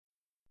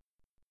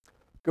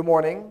Good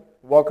morning.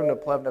 Welcome to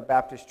Plevna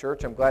Baptist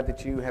Church. I'm glad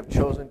that you have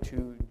chosen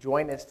to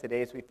join us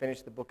today as we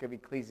finish the book of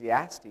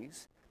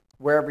Ecclesiastes.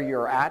 Wherever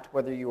you're at,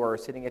 whether you are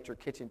sitting at your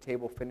kitchen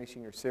table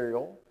finishing your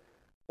cereal,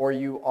 or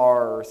you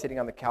are sitting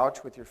on the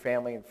couch with your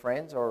family and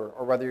friends, or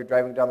whether you're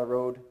driving down the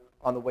road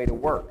on the way to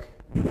work.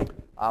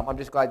 I'm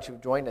just glad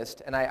you've joined us.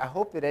 And I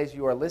hope that as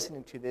you are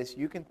listening to this,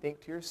 you can think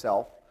to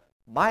yourself,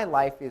 my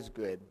life is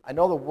good. I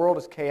know the world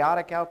is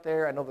chaotic out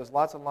there. I know there's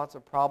lots and lots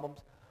of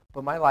problems,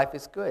 but my life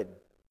is good.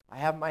 I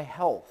have my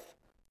health.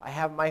 I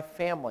have my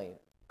family.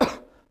 I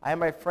have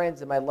my friends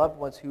and my loved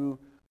ones who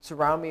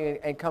surround me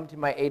and come to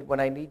my aid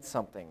when I need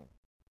something.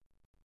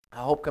 I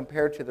hope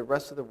compared to the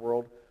rest of the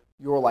world,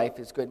 your life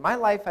is good. My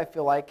life, I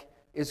feel like,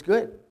 is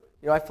good.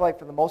 I feel like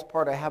for the most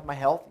part, I have my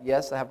health.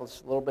 Yes, I have a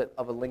little bit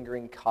of a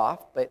lingering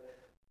cough, but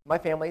my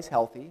family is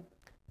healthy.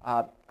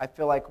 I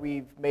feel like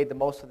we've made the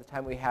most of the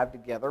time we have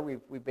together.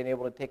 We've been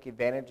able to take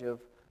advantage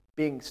of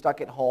being stuck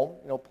at home,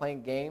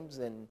 playing games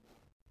and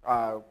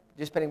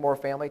just spending more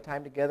family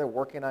time together,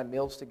 working on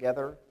meals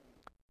together.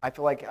 I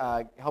feel like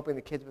helping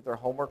the kids with their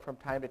homework from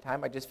time to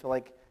time. I just feel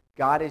like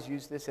God has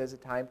used this as a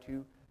time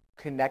to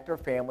connect our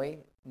family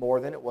more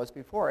than it was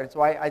before. And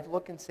so I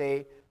look and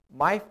say,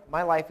 my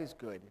life is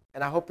good.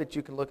 And I hope that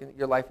you can look at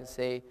your life and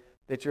say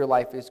that your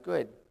life is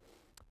good.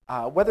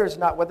 Whether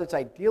it's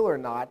ideal or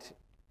not,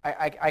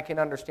 I can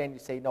understand you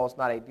say, no, it's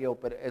not ideal.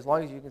 But as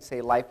long as you can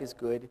say life is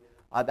good,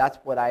 that's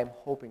what I'm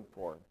hoping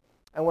for.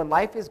 And when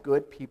life is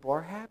good, people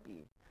are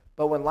happy.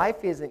 But when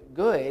life isn't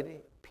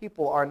good,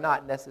 people are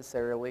not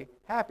necessarily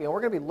happy. And we're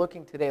going to be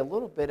looking today a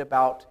little bit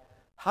about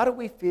how do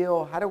we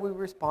feel, how do we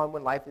respond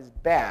when life is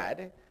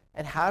bad,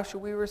 and how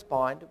should we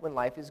respond when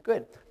life is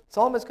good.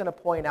 Solomon's going to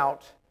point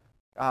out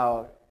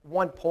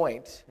one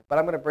point, but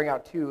I'm going to bring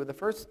out two. The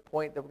first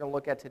point that we're going to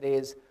look at today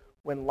is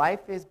when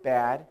life is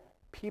bad,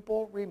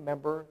 people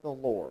remember the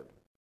Lord.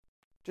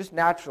 Just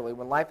naturally,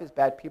 when life is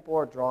bad, people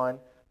are drawn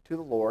to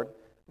the Lord.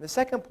 And the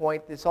second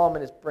point that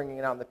Solomon is bringing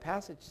out in the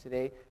passage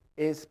today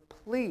is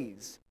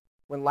please,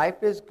 when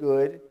life is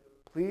good,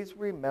 please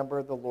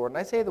remember the Lord. And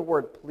I say the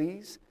word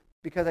please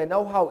because I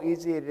know how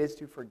easy it is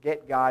to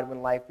forget God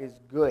when life is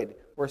good.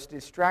 We're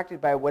distracted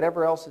by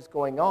whatever else is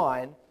going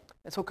on,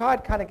 and so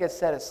God kind of gets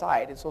set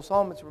aside. And so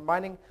Solomon's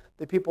reminding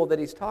the people that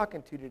he's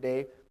talking to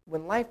today,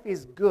 when life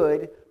is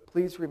good,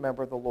 please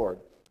remember the Lord.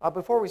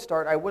 Before we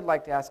start, I would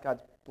like to ask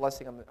God's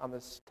blessing on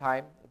this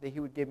time, that he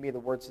would give me the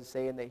words to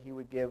say and that he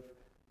would give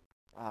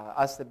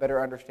us the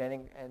better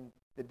understanding and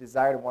the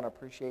desire to want to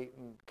appreciate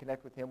and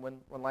connect with him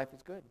when life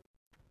is good.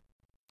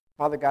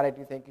 Father God, I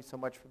do thank you so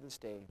much for this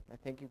day. I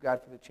thank you,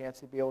 God, for the chance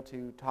to be able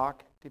to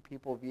talk to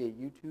people via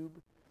YouTube.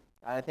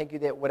 I thank you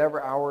that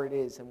whatever hour it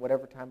is and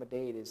whatever time of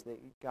day it is, that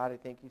God, I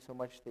thank you so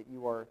much that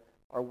you are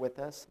with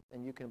us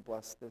and you can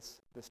bless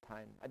this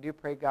time. I do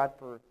pray, God,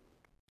 for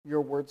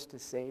your words to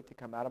say, to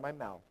come out of my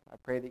mouth. I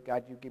pray that,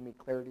 God, you give me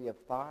clarity of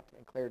thought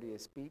and clarity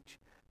of speech.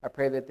 I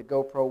pray that the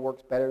GoPro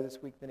works better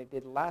this week than it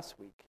did last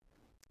week.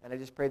 And I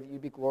just pray that you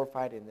be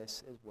glorified in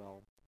this as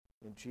well.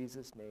 In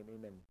Jesus' name,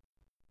 amen.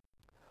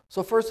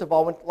 So first of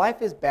all, when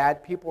life is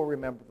bad, people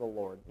remember the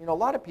Lord. A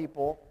lot of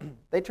people,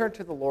 they turn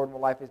to the Lord when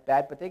life is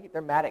bad, but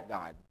they're mad at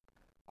God.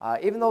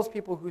 Even those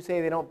people who say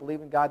they don't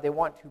believe in God, they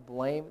want to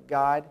blame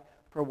God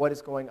for what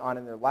is going on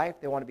in their life.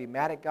 They want to be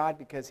mad at God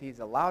because he's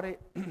allowed it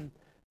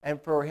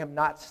and for him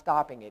not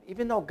stopping it.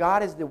 Even though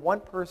God is the one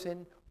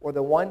person or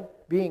the one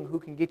being who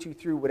can get you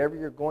through whatever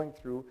you're going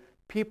through,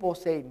 people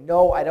say,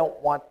 no, I don't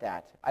want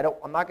that.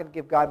 I'm not going to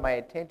give God my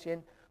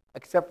attention,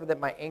 except for that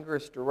my anger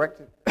is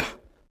directed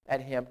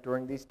at him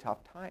during these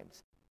tough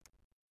times.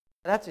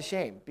 And that's a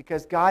shame,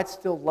 because God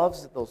still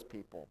loves those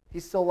people.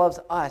 He still loves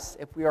us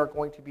if we are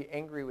going to be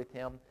angry with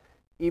him,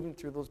 even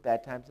through those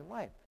bad times in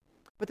life.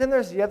 But then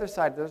there's the other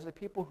side. There's the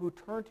people who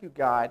turn to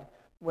God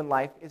when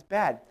life is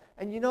bad.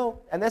 And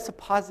and that's a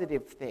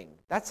positive thing.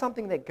 That's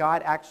something that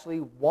God actually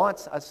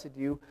wants us to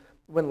do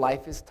when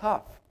life is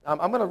tough. I'm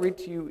going to read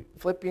to you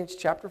Philippians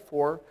chapter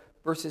 4,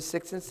 verses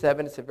 6 and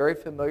 7. It's a very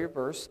familiar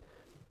verse.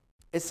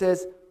 It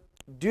says,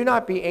 do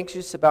not be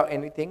anxious about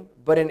anything,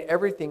 but in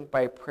everything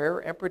by prayer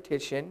and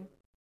petition,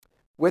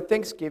 with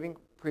thanksgiving,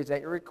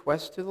 present your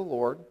requests to the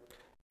Lord,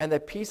 and the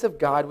peace of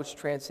God, which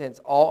transcends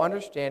all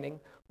understanding,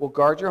 will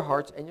guard your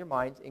hearts and your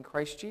minds in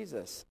Christ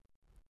Jesus.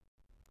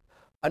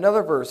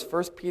 Another verse,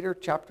 1 Peter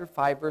chapter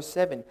 5, verse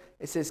 7.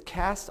 It says,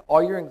 cast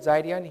all your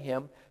anxiety on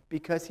him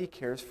because he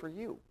cares for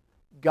you.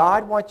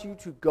 God wants you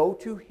to go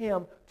to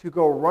him, to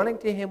go running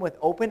to him with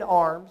open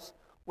arms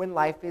when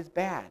life is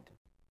bad.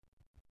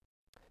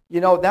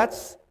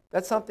 That's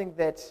something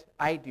that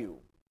I do.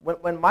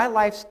 When my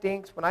life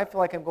stinks, when I feel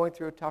like I'm going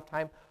through a tough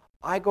time,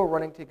 I go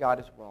running to God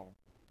as well.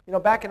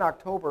 Back in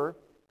October,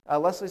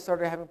 Leslie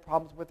started having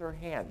problems with her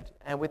hand,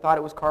 and we thought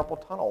it was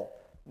carpal tunnel.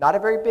 Not a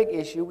very big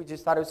issue. We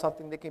just thought it was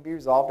something that can be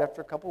resolved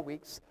after a couple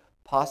weeks,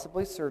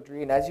 possibly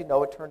surgery. And as you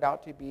know, it turned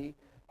out to be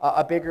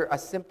a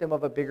symptom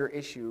of a bigger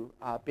issue,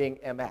 being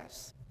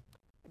MS.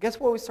 Guess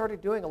what we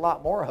started doing a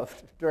lot more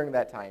of during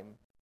that time?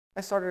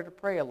 I started to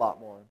pray a lot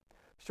more.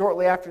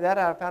 Shortly after that,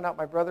 I found out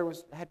my brother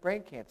had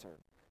brain cancer.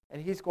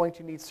 and he's going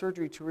to need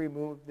surgery to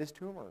remove this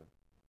tumor.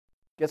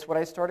 Guess what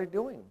I started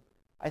doing?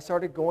 I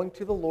started going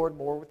to the Lord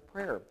more with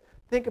prayer.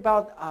 Think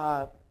about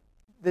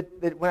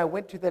when I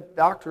went to the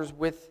doctors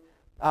with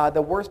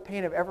the worst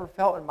pain I've ever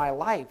felt in my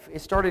life.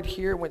 It started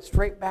here, went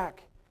straight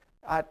back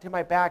to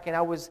my back, and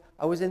I was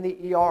in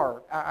the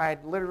ER. I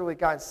had literally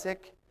gotten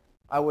sick.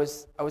 I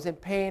was in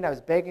pain. I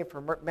was begging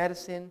for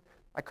medicine.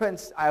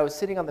 I was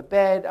sitting on the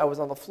bed. I was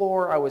on the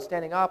floor. I was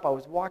standing up. I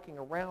was walking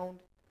around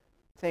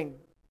saying,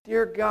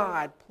 "Dear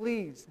God,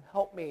 please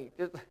help me.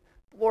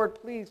 Lord,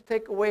 please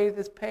take away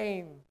this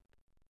pain."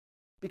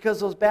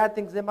 Because those bad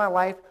things in my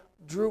life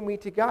drew me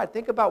to God.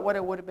 Think about what I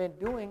would have been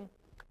doing.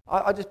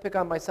 I'll just pick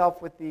on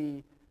myself with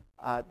the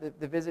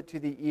visit to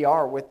the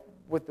ER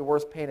with the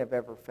worst pain I've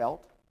ever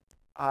felt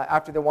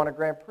after the WANA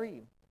Grand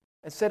Prix.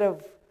 Instead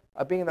of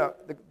being in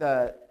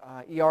the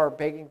ER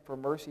begging for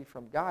mercy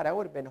from God, I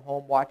would have been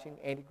home watching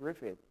Andy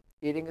Griffith,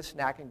 eating a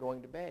snack and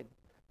going to bed.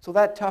 So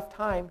that tough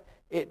time,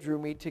 it drew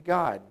me to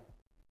God.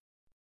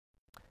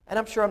 And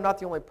I'm sure I'm not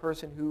the only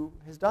person who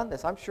has done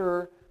this. I'm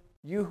sure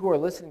you who are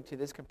listening to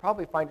this can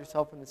probably find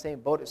yourself in the same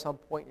boat at some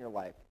point in your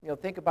life.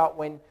 Think about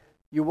when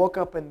you woke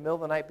up in the middle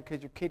of the night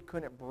because your kid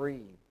couldn't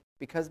breathe,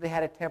 because they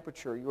had a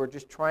temperature. You were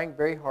just trying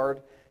very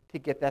hard to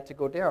get that to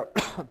go down.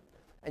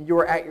 And you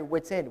were at your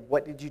wit's end.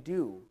 What did you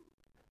do?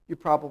 You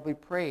probably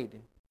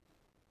prayed.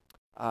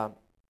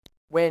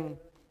 When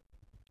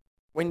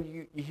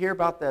you hear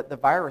about the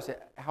virus,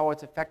 how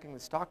it's affecting the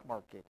stock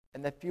market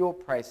and the fuel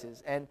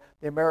prices and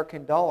the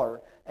American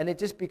dollar, and it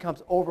just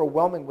becomes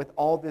overwhelming with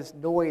all this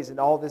noise and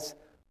all this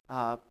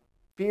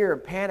fear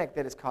and panic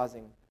that it's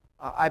causing,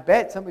 I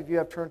bet some of you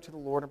have turned to the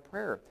Lord in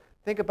prayer.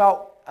 Think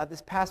about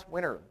this past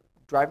winter,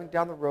 driving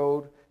down the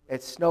road,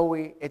 it's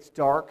snowy, it's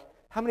dark.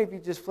 How many of you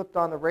just flipped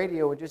on the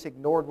radio and just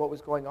ignored what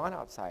was going on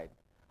outside?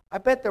 I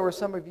bet there were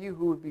some of you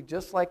who would be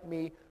just like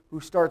me, who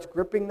starts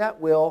gripping that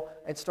wheel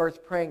and starts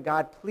praying,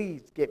 "God,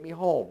 please get me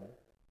home."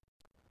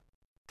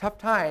 Tough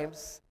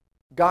times,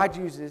 God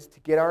uses to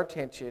get our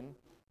attention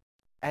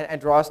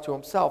and draw us to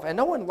himself. And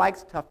no one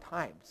likes tough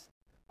times,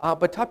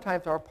 but tough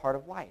times are a part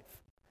of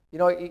life.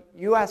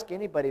 You ask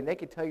anybody, and they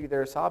can tell you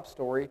their sob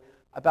story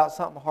about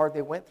something hard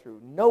they went through.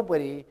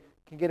 Nobody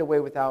can get away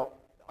without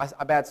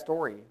a bad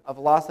story of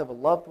loss of a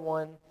loved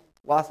one,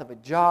 loss of a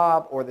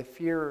job, or the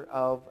fear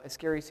of a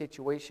scary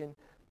situation.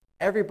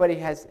 Everybody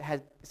has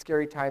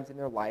scary times in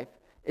their life.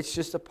 It's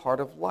just a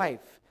part of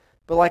life.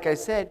 But like I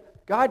said,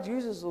 God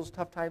uses those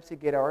tough times to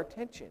get our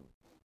attention.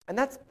 And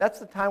that's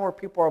the time where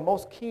people are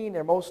most keen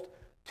and most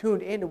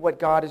tuned into what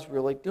God is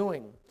really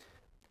doing.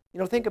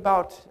 Think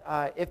about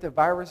if the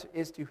virus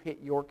is to hit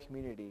your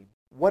community.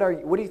 What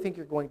do you think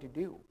you're going to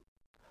do?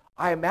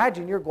 I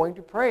imagine you're going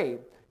to pray.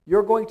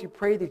 You're going to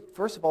pray that,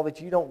 first of all,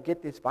 that you don't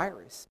get this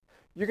virus.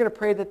 You're going to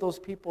pray that those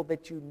people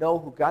that you know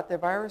who got the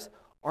virus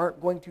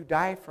aren't going to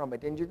die from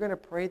it. And you're going to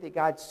pray that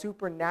God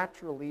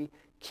supernaturally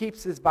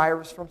keeps this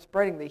virus from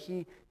spreading, that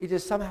he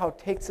just somehow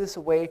takes this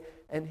away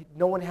and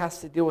no one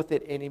has to deal with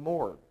it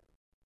anymore.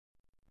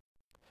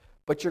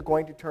 But you're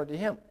going to turn to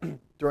him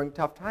during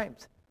tough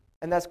times.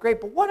 And that's great.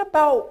 But what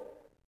about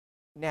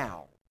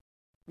now?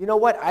 You know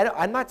what?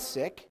 I'm not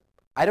sick.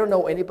 I don't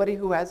know anybody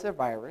who has the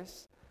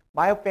virus.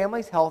 My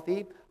family's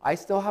healthy. I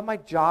still have my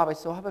job. I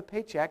still have a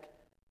paycheck.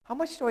 How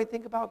much do I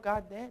think about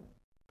God then?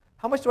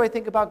 How much do I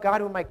think about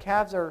God when my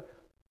calves are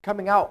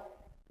coming out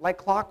like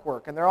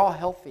clockwork and they're all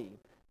healthy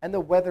and the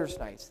weather's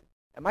nice?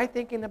 Am I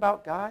thinking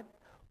about God?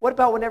 What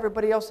about when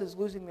everybody else is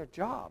losing their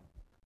job?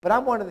 But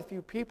I'm one of the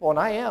few people, and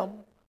I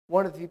am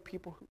one of the few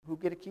people who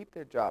get to keep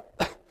their job.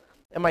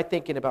 Am I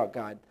thinking about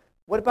God?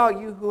 What about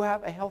you who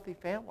have a healthy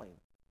family?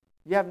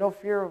 You have no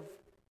fear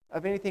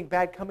of anything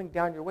bad coming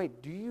down your way.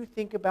 Do you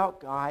think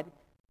about God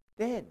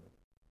then?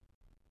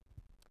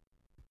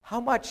 How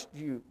much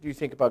do you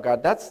think about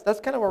God? That's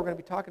kind of what we're going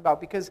to be talking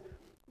about, because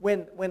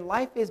when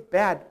life is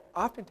bad,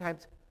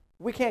 oftentimes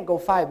we can't go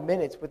 5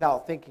 minutes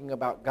without thinking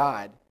about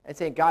God and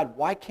saying, "God,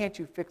 why can't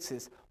you fix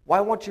this? Why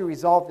won't you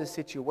resolve this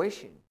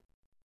situation?"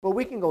 But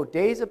we can go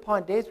days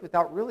upon days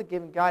without really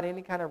giving God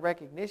any kind of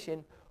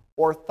recognition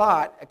or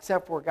thought,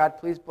 except for, "God,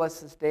 please bless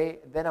this day,"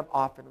 and then I'm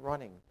off and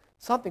running.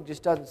 Something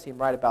just doesn't seem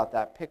right about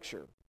that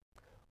picture.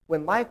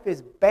 When life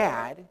is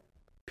bad,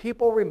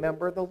 people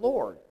remember the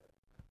Lord.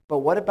 But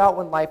what about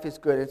when life is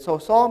good? And so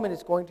Solomon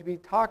is going to be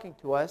talking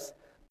to us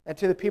and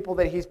to the people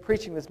that he's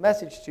preaching this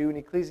message to in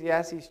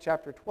Ecclesiastes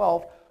chapter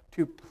 12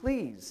 to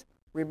please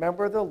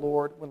remember the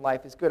Lord when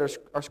life is good.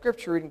 Our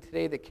scripture reading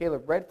today that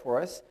Caleb read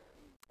for us,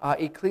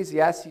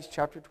 Ecclesiastes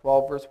chapter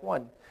 12, verse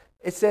 1.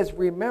 It says,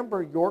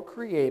 "Remember your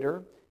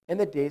Creator in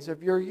the days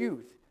of your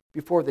youth,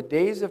 before the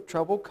days of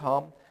trouble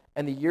come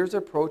and the years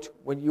approach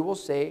when you will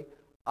say,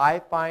 'I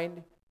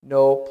find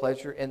no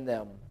pleasure in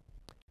them.'"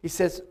 He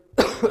says,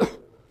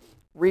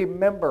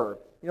 remember.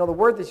 The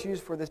word that's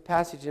used for this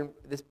passage in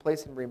this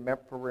place in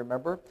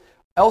remember,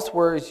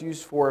 elsewhere is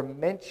used for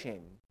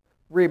mention,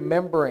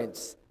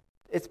 remembrance.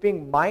 It's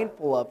being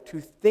mindful of,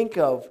 to think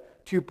of,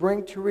 to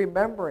bring to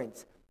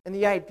remembrance. And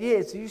the idea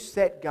is you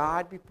set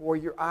God before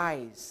your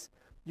eyes.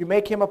 You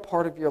make him a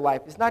part of your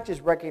life. It's not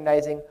just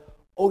recognizing,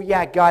 oh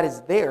yeah, God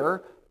is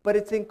there, but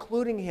it's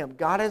including him.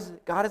 God is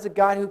a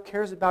God who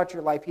cares about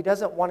your life. He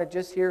doesn't want to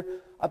just hear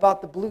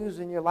about the blues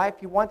in your life.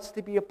 He wants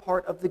to be a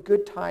part of the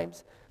good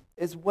times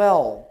as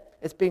well.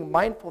 It's being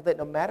mindful that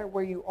no matter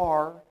where you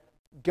are,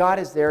 God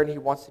is there and he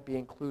wants to be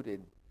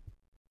included.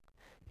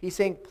 He's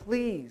saying,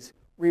 please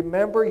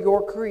remember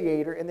your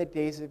Creator in the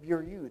days of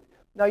your youth.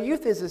 Now,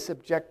 youth is a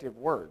subjective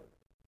word.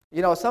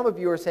 You know, some of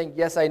you are saying,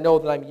 yes, I know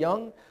that I'm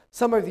young.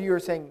 Some of you are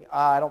saying,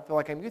 I don't feel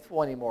like I'm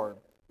youthful anymore.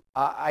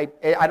 I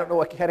don't know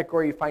what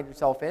category you find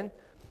yourself in.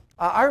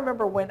 I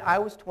remember when I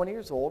was 20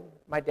 years old,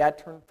 my dad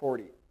turned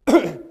 40.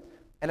 And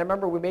I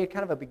remember we made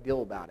kind of a big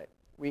deal about it.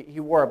 He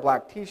wore a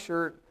black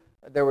T-shirt.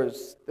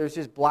 There's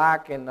just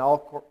black and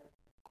all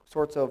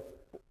sorts of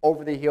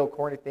over-the-heel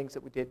corny things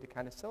that we did to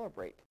kind of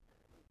celebrate.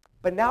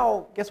 But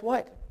now, guess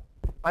what?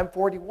 I'm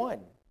 41.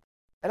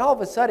 And all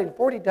of a sudden,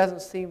 40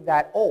 doesn't seem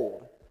that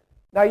old.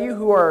 Now,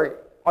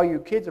 all you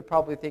kids are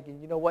probably thinking,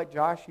 you know what,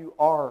 Josh, you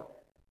are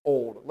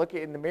old. Look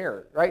in the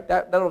mirror, right?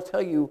 That'll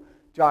tell you,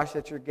 Josh,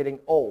 that you're getting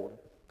old.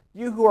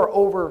 You who are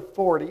over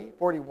 40,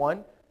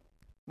 41,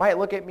 might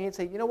look at me and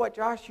say, you know what,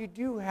 Josh, you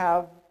do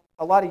have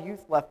a lot of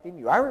youth left in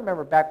you. I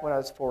remember back when I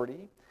was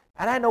 40,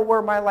 and I know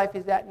where my life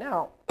is at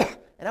now.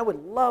 And I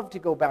would love to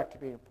go back to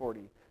being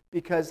 40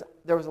 because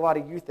there was a lot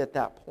of youth at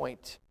that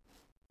point.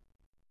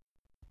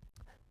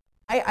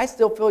 I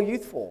still feel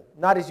youthful.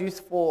 Not as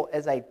youthful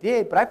as I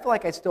did, but I feel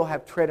like I still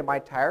have tread in my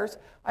tires.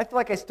 I feel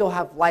like I still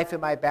have life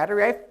in my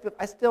battery.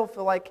 I still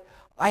feel like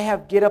I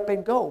have get up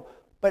and go.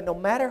 But no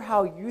matter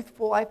how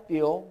youthful I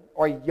feel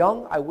or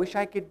young I wish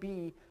I could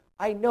be,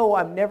 I know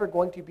I'm never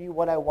going to be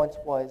what I once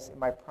was in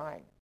my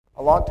prime.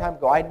 A long time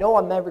ago. I know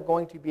I'm never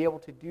going to be able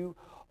to do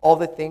all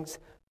the things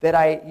that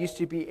I used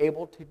to be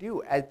able to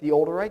do. As the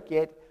older I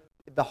get,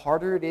 the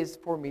harder it is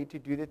for me to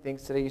do the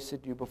things that I used to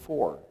do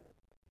before.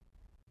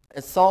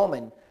 And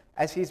Solomon,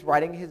 as he's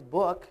writing his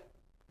book,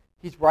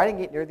 he's writing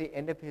it near the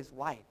end of his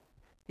life.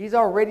 He's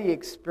already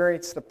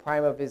experienced the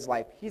prime of his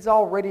life. He's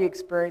already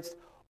experienced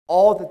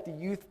all that the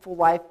youthful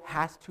life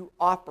has to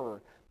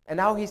offer. And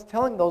now he's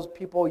telling those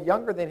people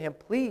younger than him,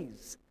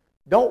 please,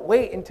 don't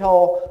wait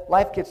until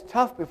life gets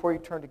tough before you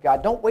turn to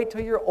God. Don't wait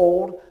till you're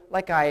old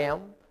like I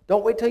am.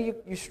 Don't wait till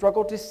you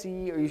struggle to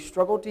see or you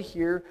struggle to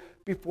hear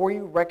before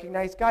you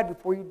recognize God,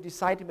 before you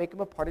decide to make him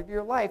a part of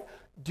your life.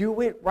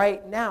 Do it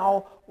right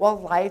now while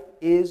life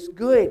is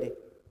good.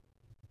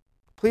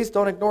 Please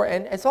don't ignore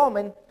it. And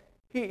Solomon,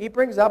 he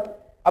brings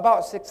up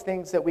about 6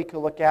 things that we could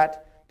look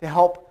at to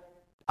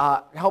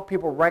help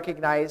people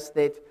recognize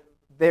that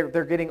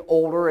they're getting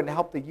older and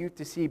help the youth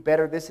to see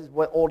better. This is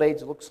what old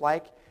age looks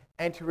like,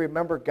 and to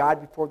remember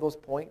God before those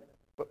points.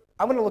 But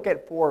I'm going to look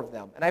at 4 of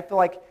them, and I feel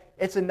like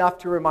it's enough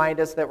to remind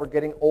us that we're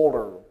getting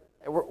older.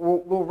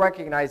 We'll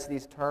recognize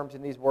these terms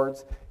and these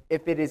words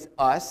if it is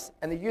us,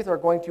 and the youth are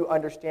going to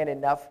understand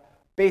enough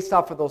based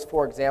off of those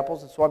 4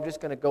 examples, and so I'm just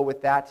going to go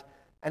with that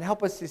and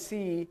help us to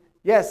see,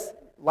 yes,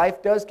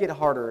 life does get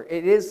harder.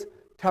 It is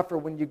tougher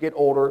when you get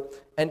older,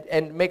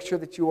 and make sure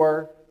that you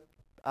are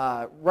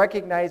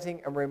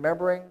recognizing and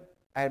remembering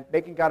and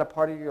making God a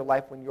part of your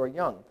life when you're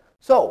young.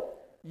 So,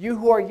 you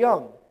who are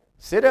young,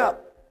 sit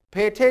up,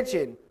 pay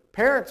attention.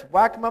 Parents,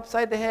 whack them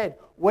upside the head.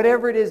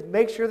 Whatever it is,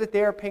 make sure that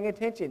they are paying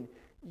attention.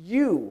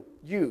 You,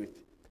 youth,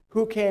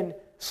 who can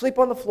sleep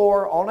on the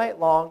floor all night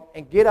long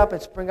and get up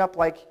and spring up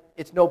like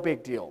it's no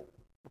big deal.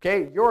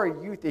 Okay? You're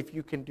a youth if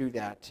you can do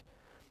that.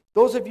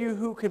 Those of you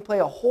who can play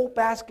a whole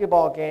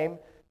basketball game,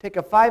 take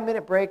a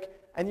 5-minute break,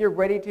 and you're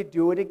ready to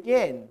do it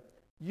again.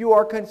 You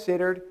are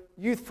considered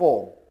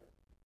youthful.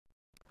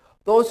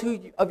 Those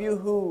of you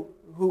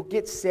who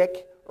get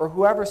sick or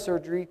who have a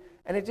surgery,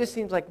 and it just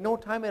seems like no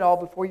time at all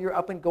before you're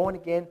up and going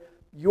again,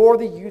 you're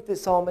the youth that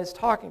Solomon is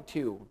talking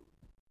to.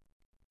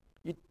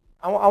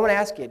 I want to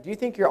ask you, do you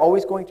think you're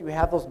always going to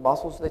have those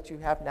muscles that you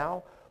have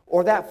now?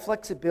 Or that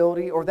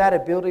flexibility or that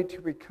ability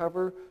to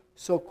recover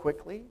so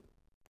quickly?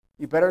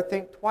 You better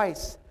think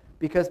twice,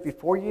 because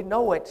before you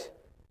know it,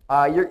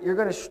 you're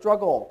going to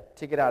struggle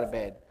to get out of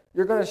bed.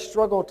 You're going to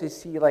struggle to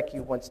see like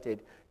you once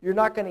did. You're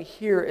not going to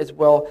hear as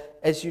well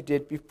as you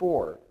did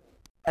before.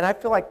 And I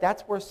feel like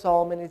that's where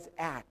Solomon is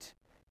at.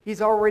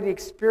 He's already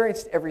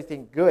experienced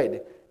everything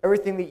good,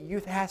 everything that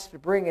youth has to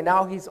bring, and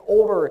now he's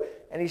older,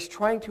 and he's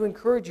trying to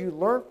encourage you,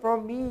 learn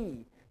from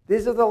me.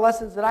 These are the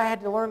lessons that I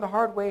had to learn the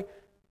hard way.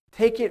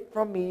 Take it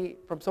from me,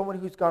 from someone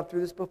who's gone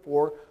through this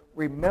before.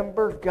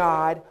 Remember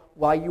God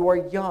while you are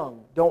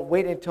young. Don't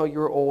wait until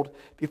you're old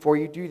before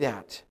you do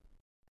that.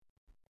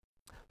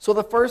 So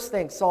the first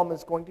thing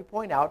Solomon's going to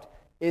point out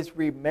is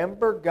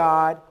remember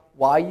God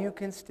while you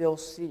can still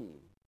see.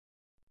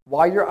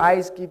 While your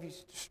eyes give you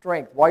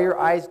strength, while your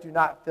eyes do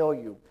not fail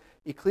you.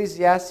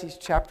 Ecclesiastes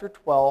chapter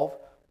 12,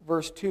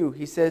 verse 2,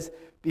 he says,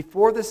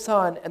 before the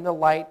sun and the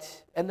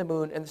light and the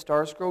moon and the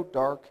stars grow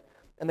dark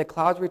and the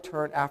clouds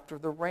return after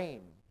the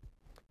rain.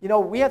 You know,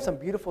 we have some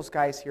beautiful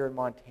skies here in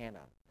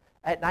Montana.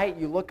 At night,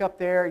 you look up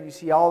there, you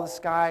see all the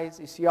skies,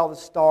 you see all the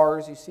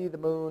stars, you see the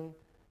moon,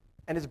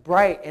 and it's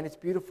bright and it's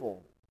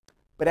beautiful.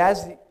 But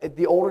as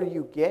the older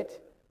you get,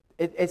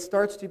 it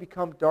starts to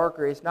become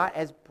darker. It's not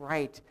as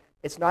bright.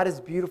 It's not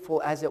as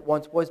beautiful as it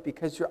once was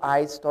because your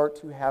eyes start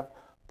to have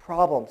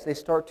problems. They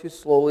start to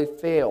slowly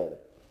fail.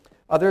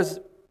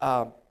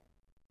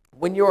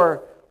 When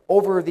you're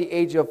over the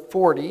age of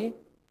 40,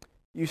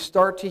 you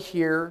start to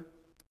hear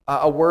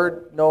a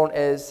word known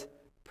as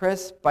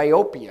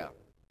presbyopia.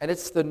 And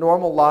it's the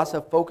normal loss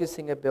of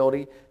focusing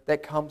ability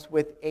that comes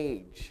with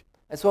age.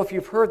 And so if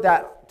you've heard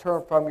that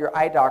term from your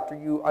eye doctor,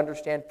 you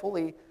understand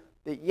fully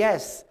that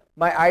yes,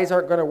 my eyes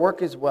aren't going to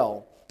work as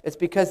well. It's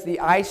because the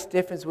eye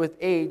stiffens with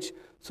age,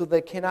 so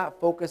they cannot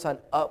focus on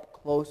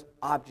up-close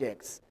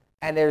objects.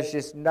 And there's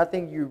just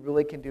nothing you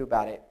really can do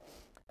about it.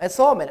 And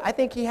Solomon, I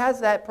think he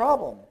has that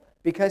problem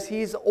because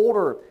he's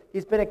older.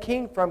 He's been a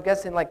king for, I'm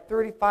guessing, like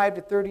 35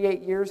 to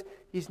 38 years.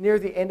 He's near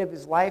the end of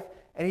his life,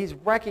 and he's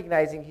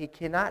recognizing he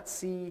cannot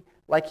see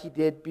like he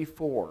did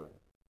before.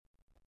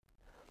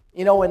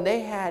 You know, when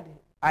they had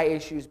eye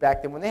issues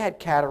back then, when they had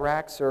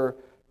cataracts or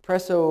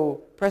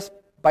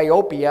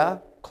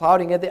presbyopia,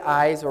 clouding of the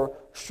eyes, or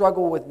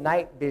struggle with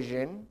night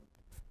vision,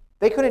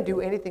 they couldn't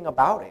do anything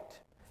about it.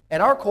 In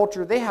our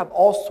culture, they have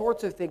all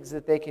sorts of things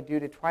that they can do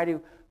to try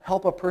to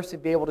help a person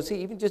be able to see.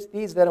 Even just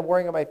these that I'm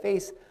wearing on my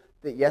face,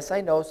 that yes,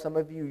 I know some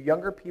of you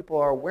younger people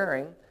are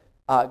wearing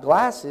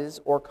glasses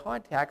or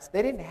contacts.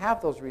 They didn't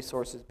have those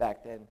resources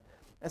back then.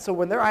 And so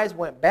when their eyes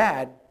went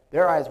bad,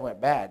 their eyes went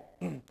bad.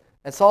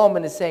 And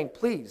Solomon is saying,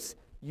 please,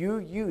 you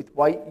youth,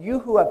 you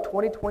who have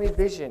 20/20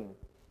 vision,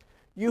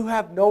 you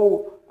have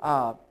no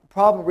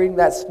problem reading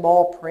that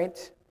small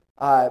print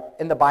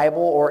in the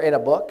Bible or in a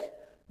book.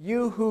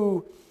 You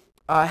who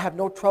have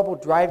no trouble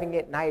driving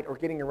at night or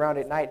getting around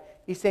at night.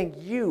 He's saying,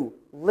 you,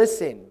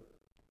 listen,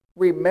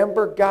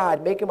 remember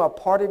God, make him a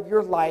part of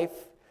your life,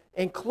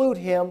 include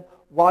him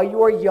while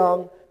you are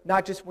young,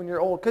 not just when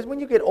you're old. Because when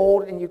you get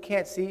old and you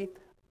can't see,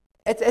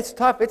 it's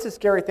tough, it's a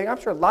scary thing. I'm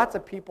sure lots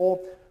of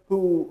people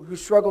who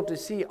struggle to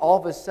see all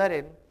of a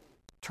sudden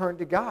turn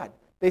to God.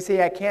 They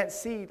say, I can't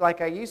see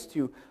like I used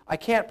to. I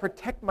can't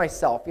protect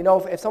myself. You know,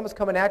 if someone's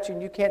coming at you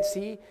and you can't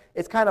see,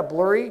 it's kind of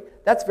blurry.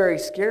 That's very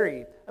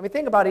scary. I mean,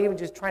 think about even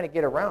just trying to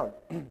get around.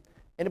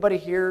 Anybody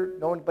here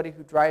know anybody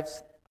who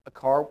drives a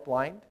car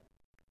blind?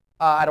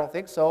 I don't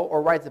think so.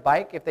 Or rides a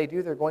bike. If they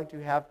do, they're going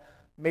to have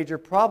major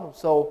problems.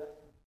 So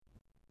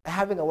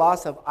having a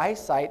loss of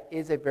eyesight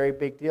is a very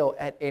big deal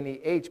at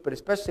any age. But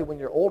especially when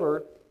you're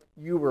older,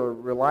 you were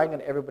relying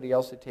on everybody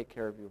else to take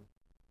care of you.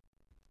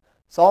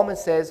 Solomon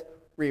says,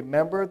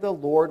 remember the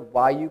Lord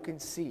while you can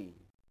see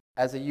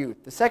as a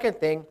youth. The second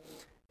thing,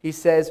 he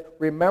says,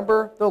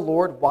 remember the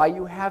Lord while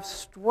you have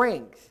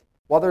strength.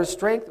 While there's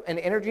strength and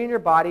energy in your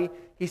body,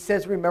 he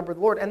says, remember the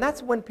Lord. And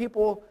that's when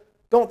people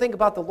don't think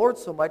about the Lord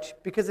so much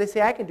because they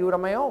say, I can do it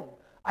on my own.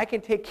 I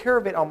can take care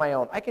of it on my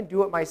own. I can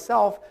do it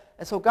myself.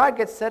 And so God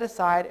gets set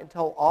aside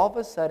until all of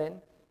a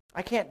sudden,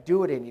 I can't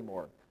do it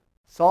anymore.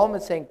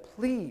 Solomon's saying,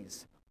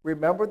 please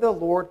remember the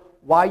Lord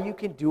while you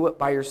can do it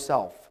by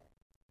yourself.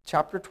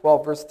 Chapter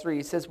 12, verse 3,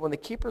 he says, when the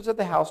keepers of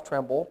the house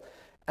tremble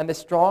and the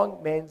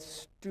strong men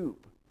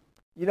stoop.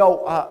 You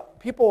know,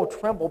 people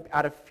tremble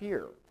out of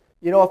fear.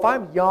 You know, if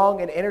I'm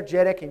young and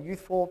energetic and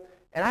youthful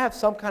and I have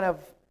some kind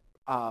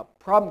of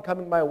problem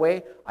coming my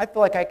way, I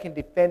feel like I can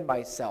defend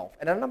myself.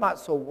 And I'm not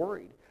so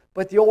worried.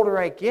 But the older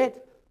I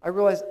get, I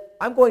realize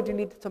I'm going to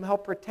need some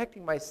help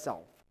protecting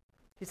myself.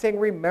 He's saying,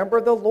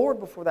 remember the Lord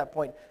before that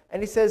point.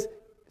 And he says,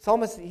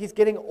 he's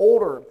getting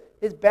older.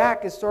 His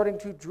back is starting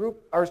to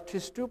droop or to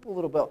stoop a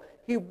little bit.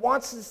 He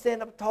wants to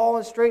stand up tall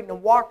and straight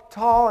and walk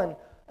tall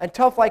and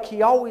tough like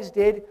he always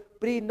did,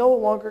 but he no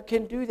longer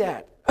can do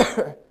that.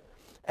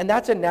 And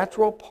that's a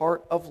natural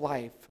part of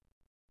life.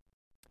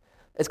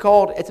 It's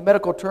a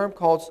medical term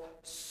called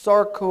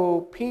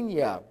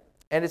sarcopenia,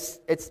 and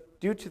it's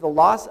due to the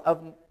loss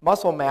of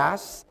muscle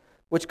mass,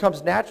 which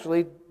comes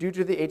naturally due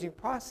to the aging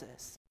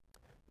process.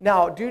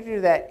 Now, due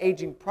to that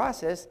aging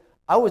process,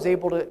 I was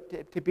able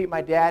to beat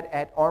my dad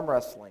at arm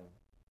wrestling.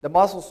 The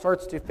muscle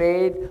starts to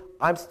fade.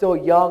 I'm still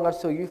young, I'm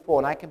still youthful,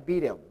 and I can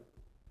beat him.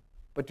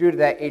 But due to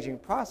that aging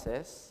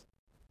process,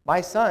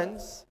 my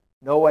sons,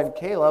 Noah and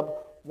Caleb,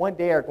 one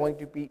day are going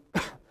to beat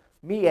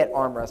me at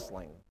arm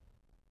wrestling.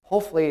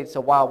 Hopefully it's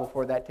a while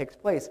before that takes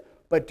place.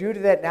 But due to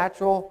that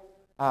natural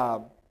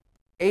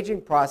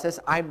aging process,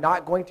 I'm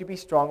not going to be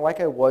strong like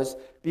I was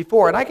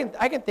before. And I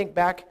can think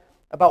back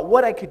about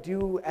what I could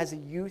do as a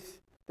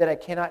youth that I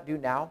cannot do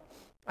now.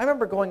 I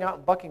remember going out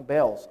and bucking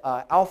bales,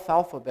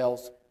 alfalfa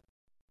bales.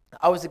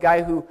 I was the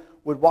guy who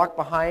would walk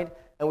behind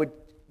and would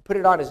put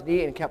it on his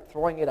knee and kept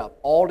throwing it up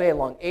all day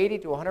long, 80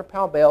 to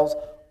 100-pound bales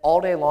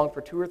all day long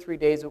for 2 or 3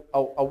 days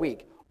a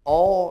week.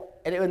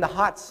 And in the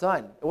hot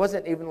sun. It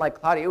wasn't even like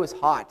cloudy, it was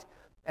hot.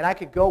 And I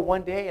could go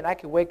one day and I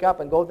could wake up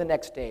and go the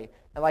next day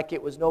and like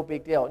it was no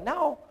big deal.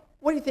 Now,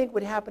 what do you think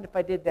would happen if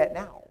I did that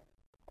now?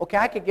 Okay,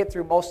 I could get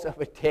through most of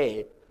a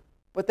day.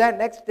 But that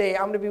next day,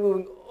 I'm going to be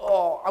moving,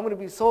 I'm going to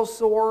be so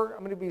sore, I'm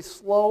going to be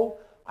slow,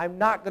 I'm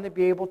not going to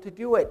be able to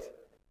do it.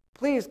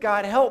 Please,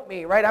 God, help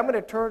me, right? I'm going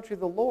to turn to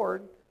the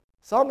Lord.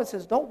 Solomon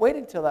says, don't wait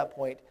until that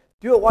point.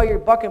 Do it while you're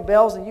bucking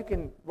bells and you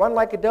can run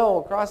like a doe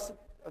across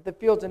of the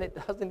fields, and it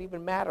doesn't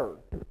even matter.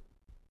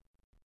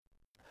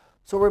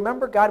 So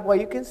remember God while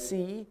you can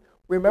see.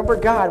 Remember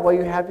God while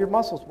you have your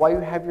muscles, while you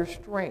have your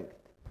strength.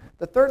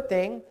 The third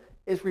thing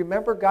is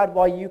remember God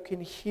while you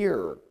can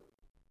hear.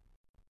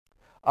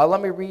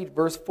 Let me read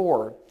verse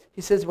 4.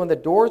 He says, when the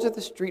doors of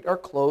the street are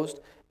closed,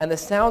 and the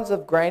sounds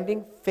of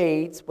grinding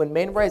fades, when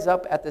men rise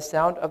up at the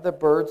sound of the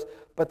birds,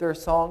 but their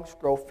songs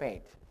grow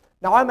faint.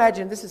 Now I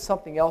imagine this is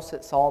something else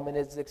that Solomon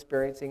is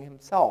experiencing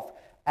himself.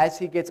 As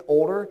he gets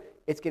older,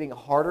 it's getting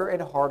harder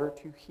and harder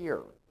to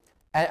hear.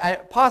 And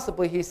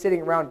possibly he's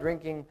sitting around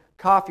drinking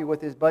coffee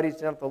with his buddies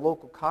down at the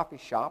local coffee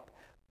shop,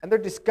 and they're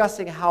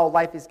discussing how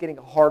life is getting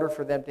harder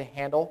for them to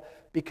handle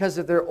because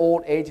of their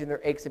old age and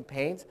their aches and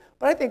pains.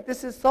 But I think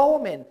this is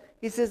Solomon.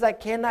 He says, I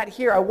cannot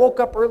hear. I woke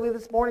up early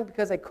this morning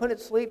because I couldn't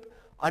sleep.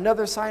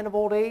 Another sign of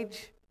old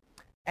age.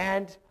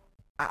 And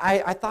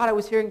I thought I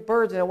was hearing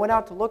birds, and I went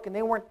out to look, and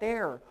they weren't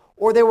there.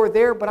 Or they were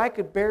there, but I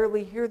could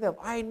barely hear them.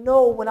 I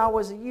know when I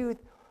was a youth,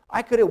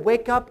 I could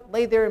wake up,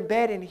 lay there in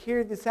bed, and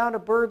hear the sound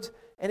of birds,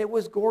 and it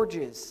was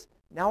gorgeous.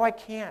 Now I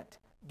can't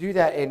do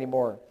that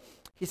anymore.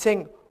 He's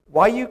saying,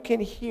 while you can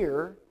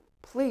hear,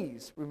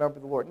 please remember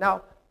the Lord.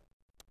 Now,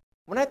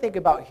 when I think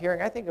about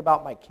hearing, I think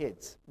about my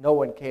kids,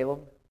 Noah and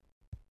Caleb,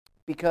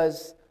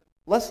 because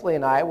Leslie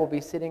and I will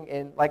be sitting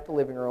in like the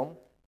living room,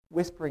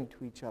 whispering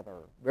to each other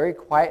very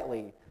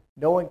quietly.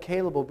 Noah and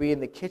Caleb will be in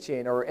the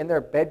kitchen or in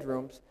their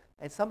bedrooms,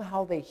 and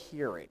somehow they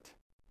hear it.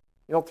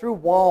 Through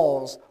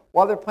walls,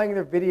 while they're playing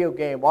their video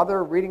game, while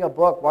they're reading a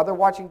book, while they're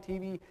watching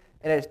TV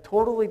in a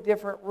totally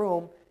different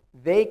room,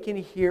 they can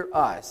hear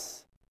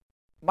us.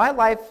 My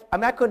life,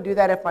 I'm not going to do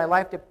that if my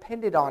life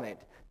depended on it.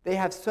 They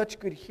have such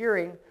good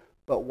hearing,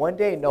 but one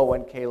day, Noah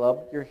and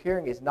Caleb, your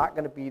hearing is not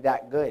going to be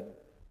that good.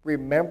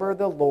 Remember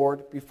the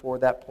Lord before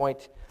that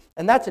point.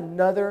 And that's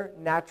another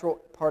natural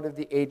part of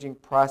the aging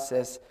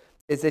process,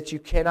 is that you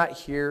cannot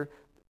hear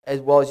as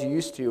well as you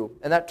used to.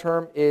 And that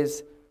term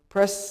is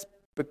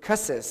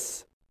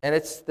presbycusis, and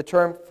it's the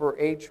term for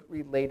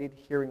age-related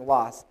hearing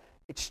loss.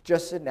 It's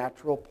just a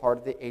natural part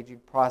of the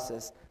aging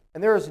process.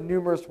 And there is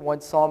numerous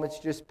ones. Solomon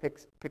just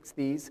picks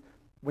these.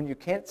 When you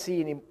can't see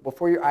any,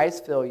 before your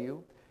eyes fail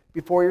you,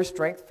 before your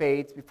strength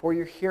fades, before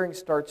your hearing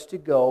starts to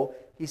go,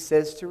 he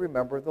says to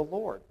remember the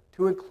Lord,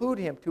 to include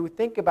him, to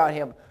think about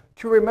him,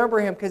 to remember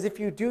him, because if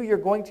you do, you're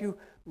going to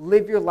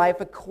live your life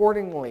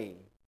accordingly.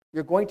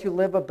 You're going to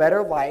live a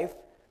better life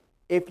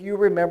if you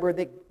remember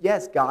that,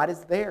 yes, God is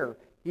there.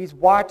 He's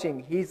watching.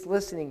 He's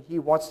listening. He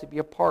wants to be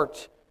a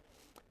part.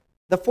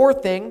 The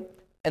fourth thing,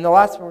 and the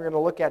last one we're going to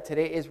look at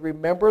today, is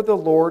remember the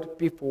Lord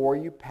before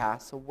you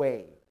pass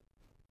away.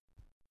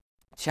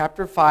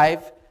 Chapter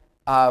 12,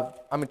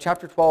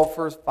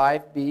 verse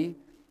 5b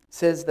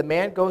says, the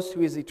man goes to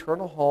his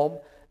eternal home,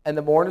 and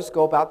the mourners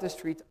go about the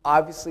streets.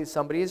 Obviously,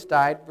 somebody has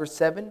died. Verse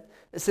 7,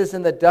 it says,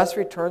 and the dust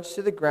returns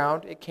to the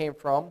ground it came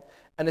from,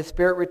 and the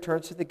spirit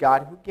returns to the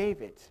God who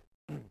gave it.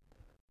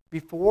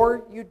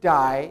 Before you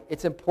die,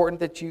 it's important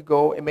that you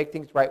go and make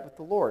things right with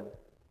the Lord.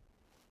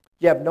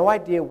 You have no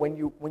idea when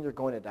you're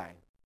going to die.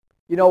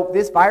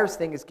 This virus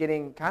thing is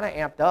getting kind of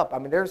amped up. I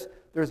mean, there's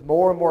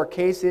more and more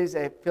cases.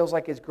 It feels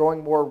like it's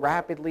growing more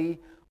rapidly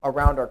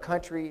around our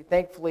country.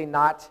 Thankfully,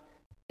 not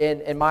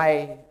in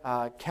my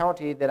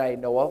county that I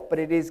know of, but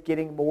it is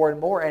getting more and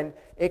more, and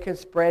it can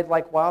spread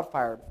like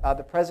wildfire.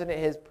 The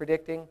president is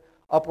predicting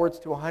upwards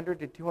to 100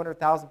 to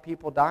 200,000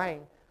 people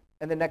dying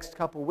in the next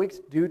couple of weeks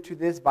due to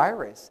this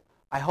virus.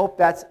 I hope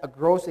that's a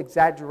gross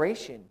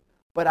exaggeration,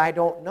 but I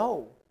don't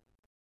know.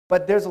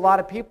 But there's a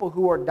lot of people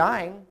who are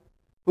dying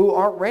who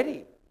aren't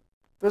ready.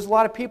 There's a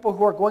lot of people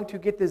who are going to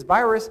get this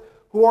virus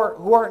who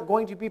aren't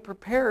going to be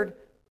prepared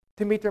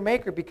to meet their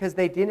Maker because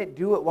they didn't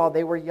do it while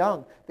they were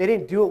young. They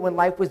didn't do it when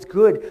life was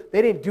good.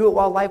 They didn't do it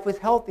while life was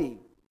healthy.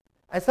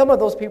 And some of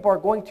those people are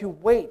going to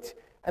wait,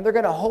 and they're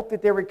going to hope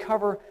that they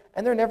recover,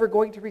 and they're never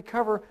going to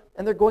recover,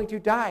 and they're going to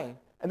die.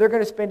 And they're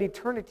going to spend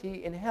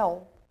eternity in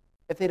hell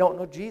if they don't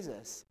know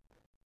Jesus.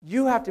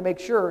 You have to make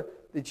sure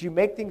that you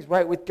make things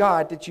right with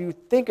God, that you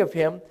think of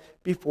him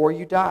before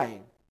you die.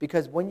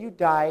 Because when you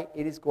die,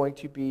 it is going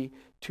to be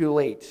too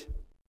late.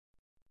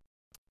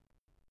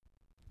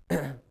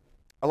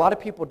 A lot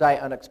of people die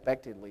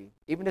unexpectedly.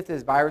 Even if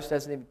this virus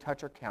doesn't even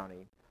touch our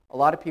county, a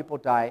lot of people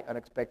die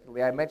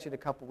unexpectedly. I mentioned a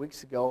couple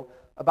weeks ago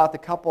about the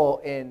couple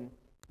in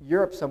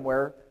Europe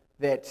somewhere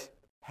that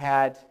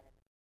had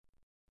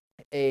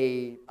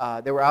they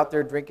were out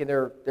there drinking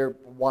their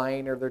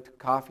wine or their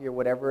coffee or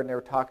whatever, and they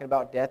were talking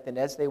about death, and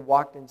as they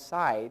walked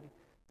inside,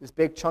 this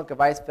big chunk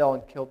of ice fell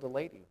and killed the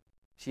lady.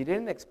 She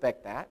didn't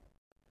expect that.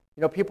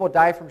 People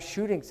die from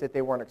shootings that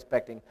they weren't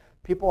expecting.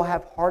 People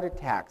have heart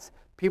attacks.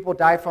 People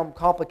die from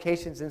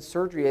complications in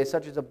surgery,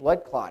 such as a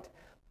blood clot.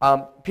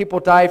 People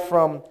die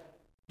from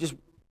just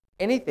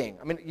anything.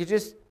 I mean,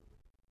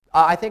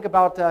 I think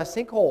about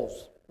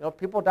sinkholes.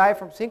 People die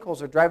from sinkholes.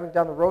 They're driving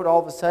down the road,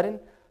 all of a sudden,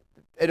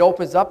 it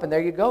opens up, and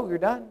there you go, you're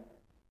done.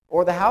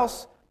 Or the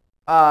house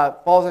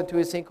falls into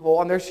a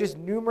sinkhole, and there's just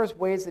numerous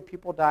ways that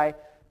people die,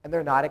 and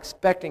they're not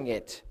expecting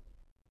it.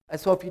 And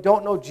so if you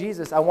don't know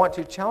Jesus, I want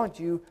to challenge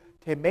you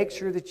to make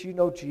sure that you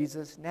know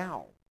Jesus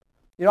now.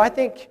 I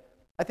think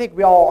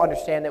we all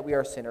understand that we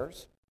are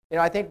sinners.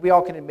 I think we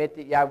all can admit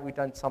that, yeah, we've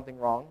done something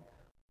wrong.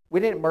 We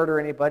didn't murder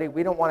anybody.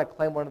 We don't want to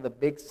claim one of the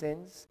big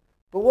sins.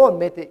 But we'll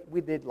admit that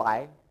we did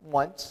lie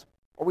once,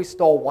 or we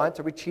stole once,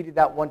 or we cheated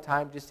that one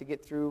time just to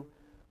get through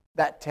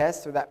that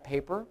test or that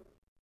paper.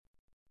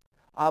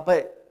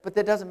 But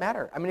that doesn't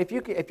matter. I mean, if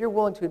you're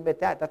willing to admit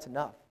that, that's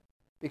enough.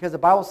 Because the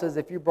Bible says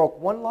if you broke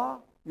one law,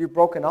 you've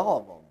broken all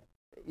of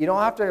them. You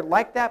don't have to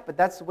like that, but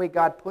that's the way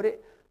God put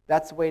it.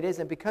 That's the way it is.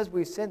 And because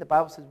we've sinned, the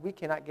Bible says we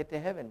cannot get to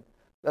heaven.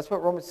 That's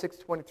what Romans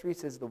 6:23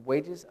 says, the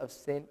wages of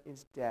sin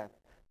is death.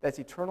 That's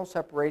eternal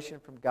separation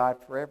from God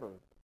forever.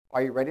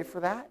 Are you ready for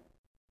that?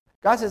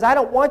 God says, I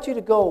don't want you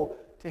to go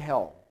to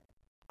hell.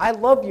 I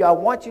love you. I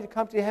want you to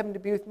come to heaven to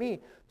be with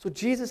me. So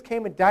Jesus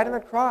came and died on the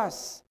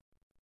cross.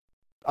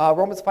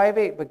 Romans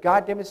 5:8, but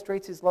God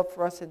demonstrates his love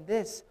for us in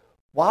this.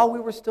 While we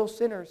were still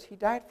sinners, he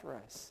died for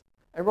us.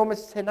 And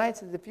Romans 10:9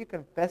 says, if you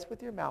confess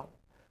with your mouth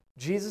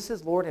Jesus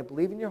is Lord and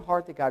believe in your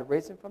heart that God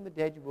raised him from the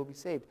dead, you will be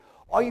saved.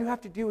 All you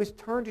have to do is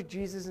turn to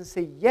Jesus and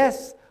say,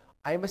 yes,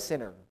 I am a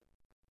sinner.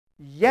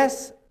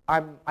 Yes,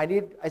 I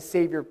need a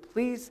Savior.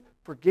 Please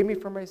forgive me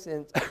for my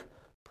sins.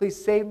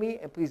 Please save me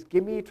and please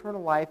give me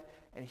eternal life,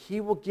 and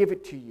he will give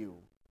it to you.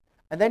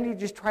 And then you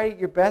just try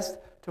your best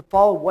to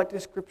follow what the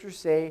Scriptures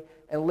say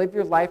and live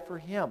your life for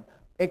him,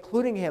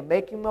 including him,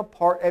 making him a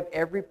part of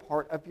every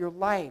part of your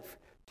life,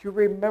 to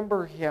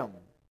remember him,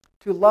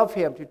 to love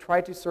him, to try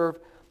to serve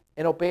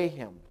and obey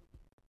him.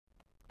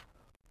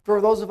 For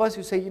those of us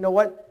who say, you know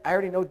what, I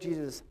already know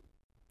Jesus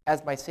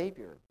as my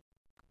Savior,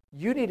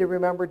 you need to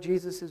remember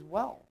Jesus as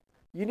well.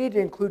 You need to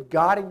include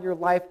God in your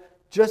life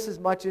just as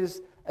much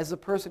as the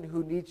person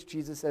who needs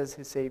Jesus as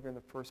his Savior in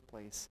the first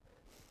place.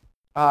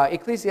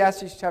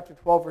 Ecclesiastes chapter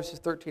 12, verses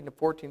 13 to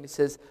 14, it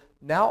says,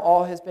 now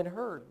all has been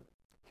heard.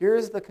 Here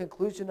is the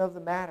conclusion of the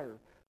matter.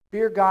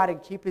 Fear God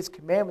and keep his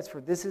commandments,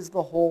 for this is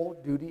the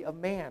whole duty of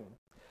man.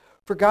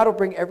 For God will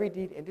bring every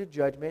deed into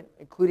judgment,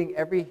 including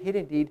every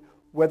hidden deed,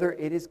 whether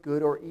it is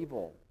good or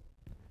evil.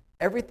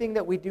 Everything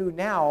that we do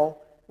now,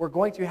 we're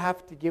going to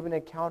have to give an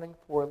accounting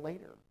for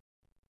later.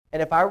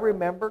 And if I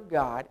remember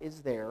God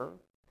is there,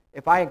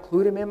 if I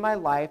include him in my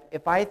life,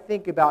 if I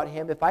think about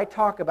him, if I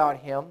talk about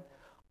him,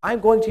 I'm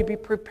going to be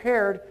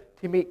prepared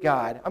to meet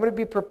God. I'm going to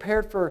be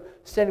prepared for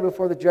standing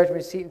before the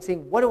judgment seat and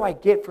saying, what do I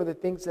get for the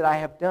things that I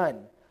have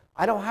done?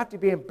 I don't have to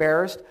be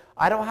embarrassed.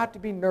 I don't have to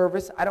be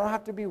nervous. I don't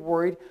have to be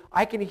worried.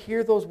 I can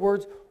hear those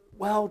words,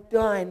 well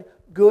done,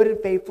 good and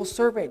faithful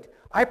servant.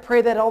 I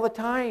pray that all the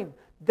time.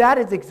 That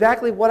is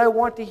exactly what I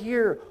want to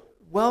hear.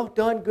 Well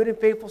done, good and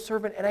faithful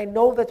servant. And I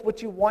know that's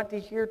what you want to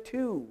hear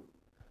too.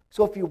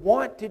 So if you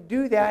want to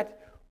do that,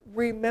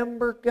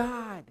 remember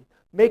God.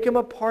 Make him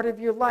a part of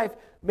your life.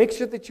 Make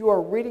sure that you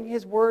are reading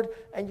his word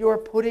and you are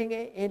putting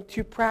it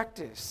into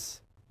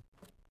practice.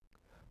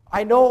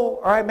 I know,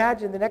 or I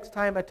imagine the next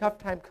time a tough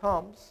time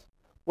comes,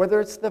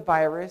 whether it's the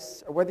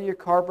virus, or whether your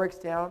car breaks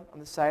down on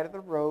the side of the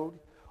road,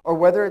 or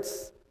whether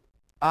it's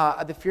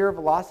the fear of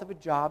a loss of a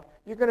job,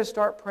 you're going to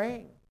start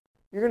praying.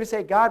 You're going to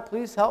say, God,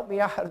 please help me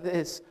out of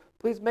this.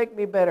 Please make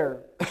me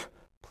better.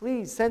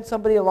 Please send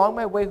somebody along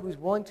my way who's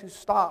willing to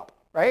stop,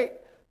 right?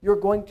 You're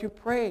going to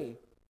pray.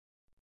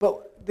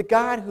 But the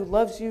God who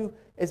loves you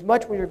as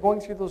much when you're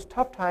going through those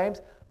tough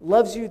times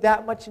loves you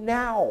that much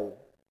now.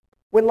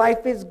 When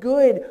life is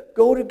good,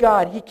 go to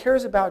God. He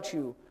cares about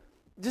you.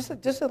 Just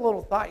a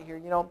little thought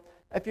here.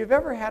 If you've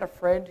ever had a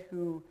friend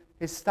who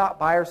has stopped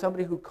by or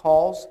somebody who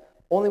calls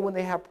only when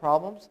they have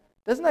problems,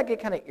 doesn't that get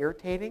kind of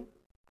irritating?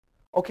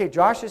 Okay,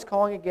 Josh is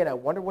calling again. I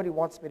wonder what he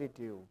wants me to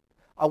do.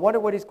 I wonder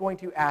what he's going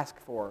to ask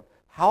for.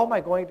 How am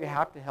I going to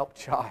have to help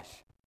Josh?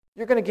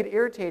 You're going to get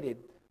irritated.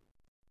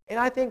 And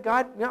I think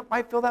God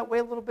might feel that way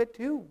a little bit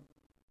too.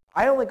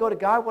 I only go to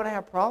God when I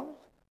have problems.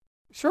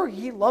 Sure,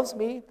 he loves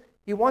me.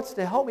 He wants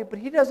to help me, but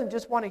he doesn't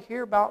just want to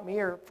hear about me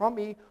or from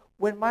me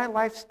when my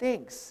life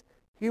stinks.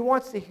 He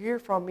wants to hear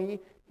from me.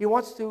 He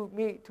wants to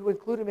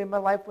include him in my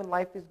life when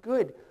life is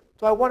good.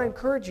 So I want to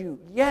encourage you,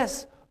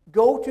 yes,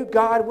 go to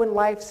God when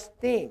life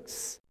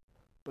stinks,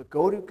 but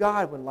go to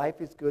God when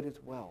life is good as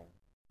well.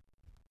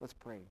 Let's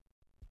pray.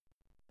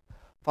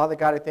 Father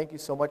God, I thank you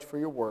so much for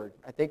your word.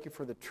 I thank you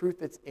for the truth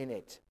that's in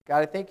it. God,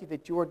 I thank you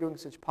that you are doing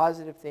such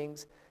positive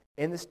things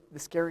in the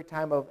scary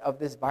time of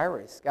this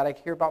virus. God, I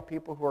hear about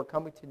people who are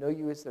coming to know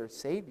you as their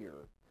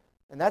Savior.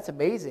 And that's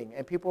amazing.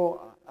 And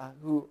people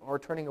who are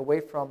turning away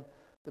from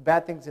the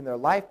bad things in their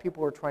life,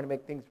 people who are trying to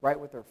make things right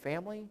with their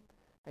family.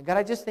 And God,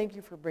 I just thank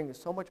you for bringing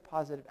so much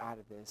positive out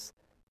of this.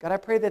 God, I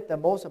pray that the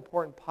most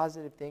important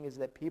positive thing is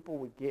that people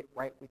would get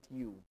right with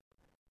you.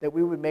 That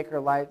we would make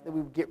our life, that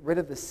we would get rid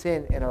of the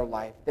sin in our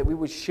life. That we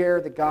would share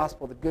the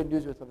gospel, the good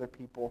news with other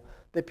people.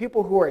 That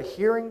people who are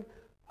hearing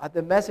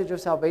the message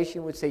of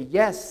salvation would say,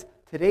 yes,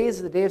 today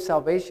is the day of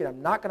salvation.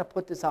 I'm not going to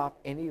put this off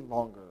any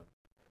longer.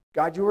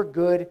 God, you are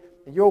good,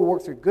 and you'll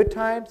work through good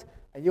times,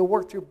 and you'll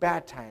work through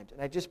bad times. And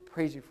I just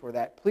praise you for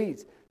that.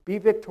 Please be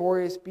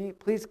victorious.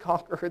 Please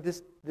conquer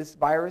this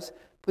virus.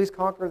 Please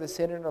conquer the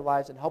sin in our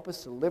lives and help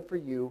us to live for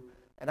you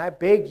And I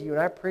beg you,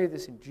 and I pray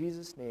this in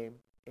Jesus' name,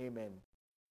 amen.